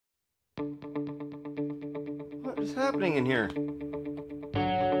What is happening in here?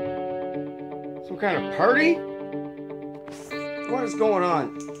 Some kind of party? What is going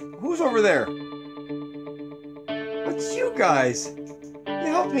on? Who's over there? It's you guys. You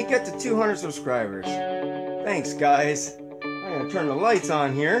helped me get to 200 subscribers. Thanks, guys. I'm gonna turn the lights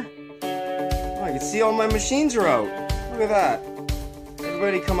on here. Oh, I can see all my machines are out. Look at that.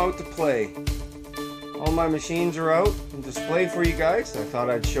 Everybody come out to play. All my machines are out and displayed for you guys. I thought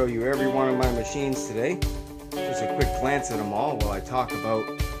I'd show you every one of my machines today. Just a quick glance at them all while I talk about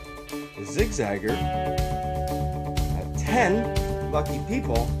the zigzagger. At 10 lucky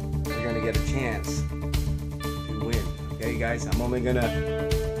people are gonna get a chance to win. Okay, guys, I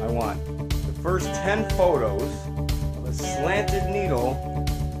want the first 10 photos of a slanted needle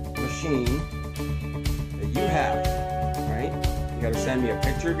machine that you have, right? You gotta send me a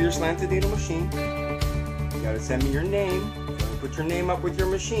picture of your slanted needle machine. You gotta send me your name. So put your name up with your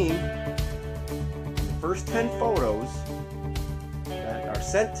machine. And the first 10 photos that are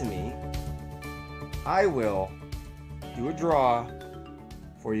sent to me, I will do a draw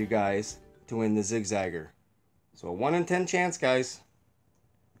for you guys to win the zigzagger. So a 1 in 10 chance, guys.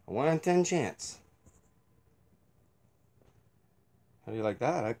 A 1 in 10 chance. How do you like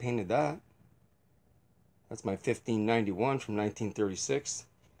that? I painted that. That's my 1591 from 1936.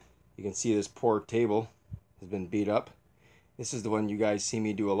 You can see this poor table has been beat up. This is the one you guys see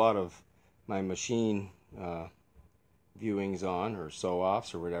me do a lot of my machine viewings on, or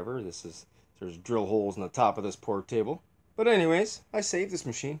sew-offs or whatever. There's drill holes in the top of this poor table. But anyways, I saved this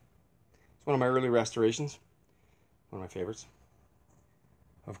machine. It's one of my early restorations. One of my favorites.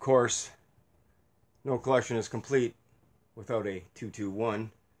 Of course, no collection is complete without a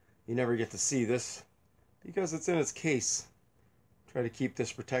 221. You never get to see this because it's in its case. Try to keep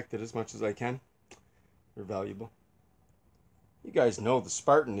this protected as much as I can. They're valuable. You guys know the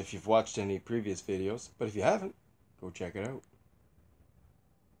Spartan if you've watched any previous videos, but if you haven't, go check it out.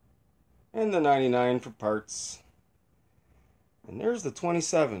 And the 99 for parts. And there's the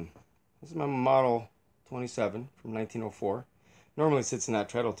 27. This is my model 27 from 1904. Normally it sits in that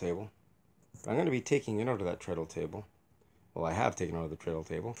treadle table, but I'm going to be taking it out of that treadle table. Well, I have taken it out of the treadle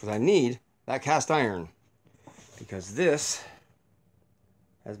table because I need that cast iron, because this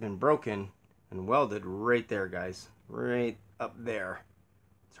has been broken and welded right there, guys, right up there.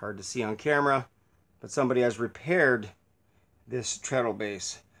 It's hard to see on camera, but somebody has repaired this treadle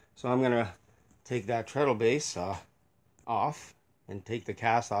base. So I'm going to take that treadle base off and take the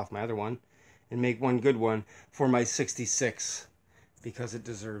cast off my other one and make one good one for my 66 because it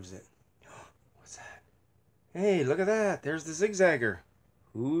deserves it. What's that? Hey, look at that. There's the zigzagger.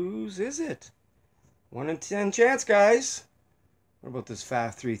 Whose is it? 1 in 10 chance, guys. What about this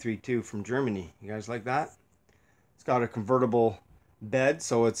FAF 332 from Germany? You guys like that? It's got a convertible bed,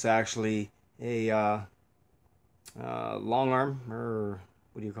 so it's actually a long arm, or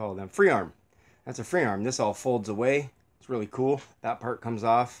what do you call them? Free arm. That's a free arm. This all folds away. It's really cool. That part comes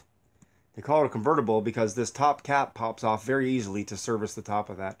off. They call it a convertible because this top cap pops off very easily to service the top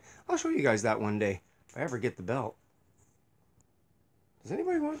of that. I'll show you guys that one day if I ever get the belt. Does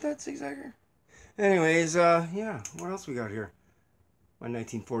anybody want that zigzagger? Anyways, yeah, what else we got here? My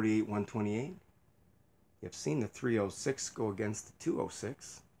 1948 128. You've seen the 306 go against the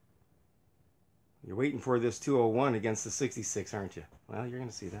 206. You're waiting for this 201 against the 66, aren't you? Well, you're going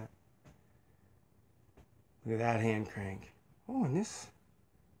to see that. Look at that hand crank. Oh, and this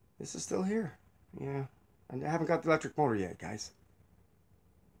is still here. Yeah, I haven't got the electric motor yet, guys.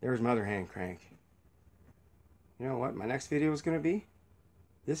 There's my other hand crank. You know what my next video is going to be?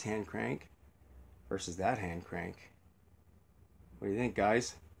 This hand crank versus that hand crank. What do you think,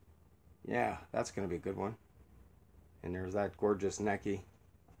 guys? Yeah, that's going to be a good one. And there's that gorgeous necky.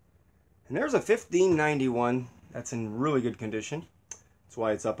 And there's a 1591 that's in really good condition. That's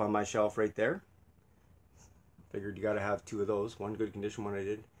why it's up on my shelf right there. Figured you got to have 2 of those. One good condition, one I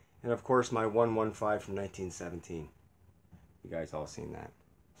did. And of course my 115 from 1917. You guys all seen that.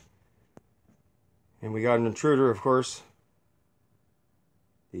 And we got an intruder, of course.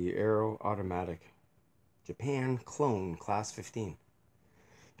 The Aero Automatic. Japan Clone Class 15.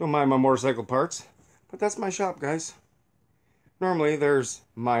 Don't mind my motorcycle parts, but that's my shop, guys. Normally there's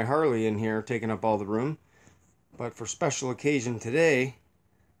my Harley in here taking up all the room, but for special occasion today,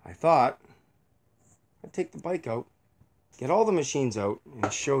 I thought I'd take the bike out, get all the machines out,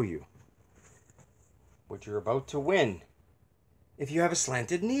 and show you what you're about to win if you have a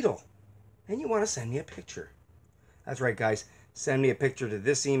slanted needle and you want to send me a picture. That's right, guys. Send me a picture to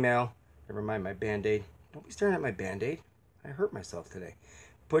this email. Never mind my Band-Aid. Don't be staring at my Band-Aid. I hurt myself today.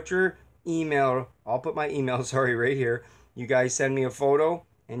 Put your email, I'll put my email, sorry, right here. You guys send me a photo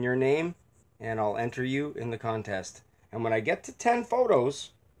and your name, and I'll enter you in the contest. And when I get to 10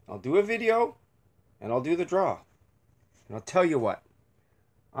 photos, I'll do a video and I'll do the draw. And I'll tell you what,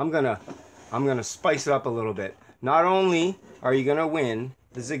 I'm gonna spice it up a little bit. Not only are you gonna win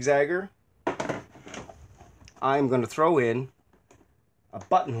the zigzagger, I'm gonna throw in a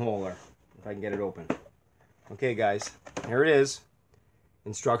buttonholer, if I can get it open. Okay guys, here it is.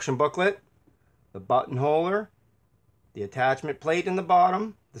 Instruction booklet, the buttonholer, the attachment plate in the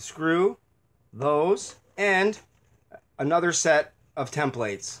bottom, the screw, those, and another set of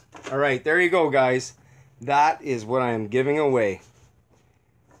templates. Alright, there you go guys. That is what I am giving away.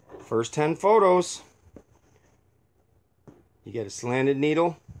 First 10 photos, you get a slanted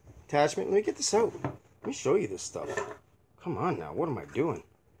needle attachment. Let me get this out. Let me show you this stuff. Come on now, what am I doing?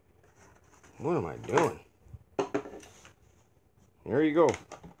 What am I doing? There you go.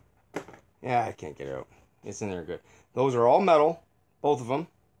 Yeah, I can't get it out. It's in there good. Those are all metal, both of them.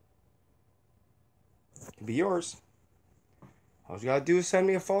 Can be yours. All you gotta do is send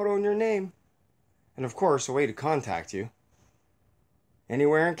me a photo and your name. And of course, a way to contact you.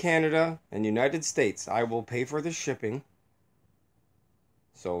 Anywhere in Canada and United States, I will pay for the shipping.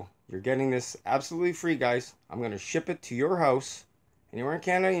 So, you're getting this absolutely free, guys. I'm going to ship it to your house, anywhere in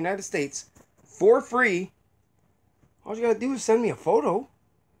Canada, United States, for free. All you got to do is send me a photo.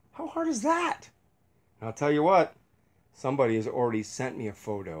 How hard is that? And I'll tell you what, somebody has already sent me a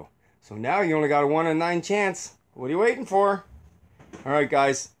photo. So now you only got a 1 in 9 chance. What are you waiting for? Alright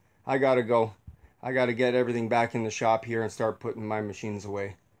guys, I got to go. I got to get everything back in the shop here and start putting my machines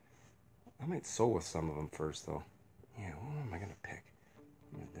away. I might sew with some of them first though. Yeah, what am I going to pick?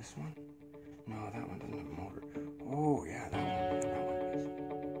 This one? No, that one doesn't have a motor. Oh, yeah, that one. That one does.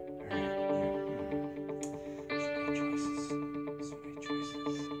 Alright, yeah. So many choices. So many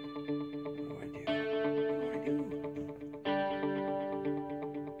choices. What do I do? What do I do?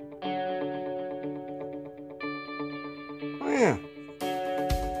 Oh, yeah.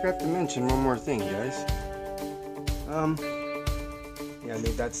 Forgot to mention one more thing, guys. Yeah, I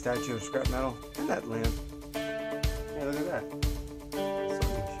made that statue of scrap metal and that lamp. Yeah, look at that.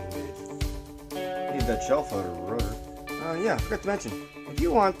 Need that shelf out of the rotor. Yeah, I forgot to mention, if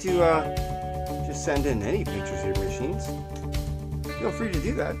you want to just send in any pictures of your machines, feel free to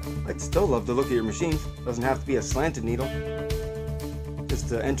do that. I'd still love to look at your machines. Doesn't have to be a slanted needle. Just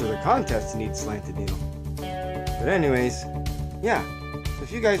to enter the contest, you need slanted needle. But anyways, yeah. So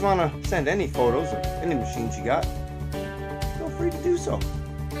if you guys want to send any photos of any machines you got, feel free to do so.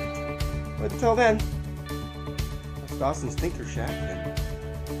 But until then, that's Dawson's Thinker Shack. And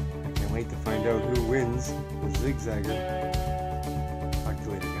I can't wait to find out who wins the zigzagger. Talk to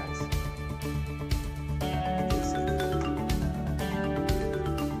you later, guys.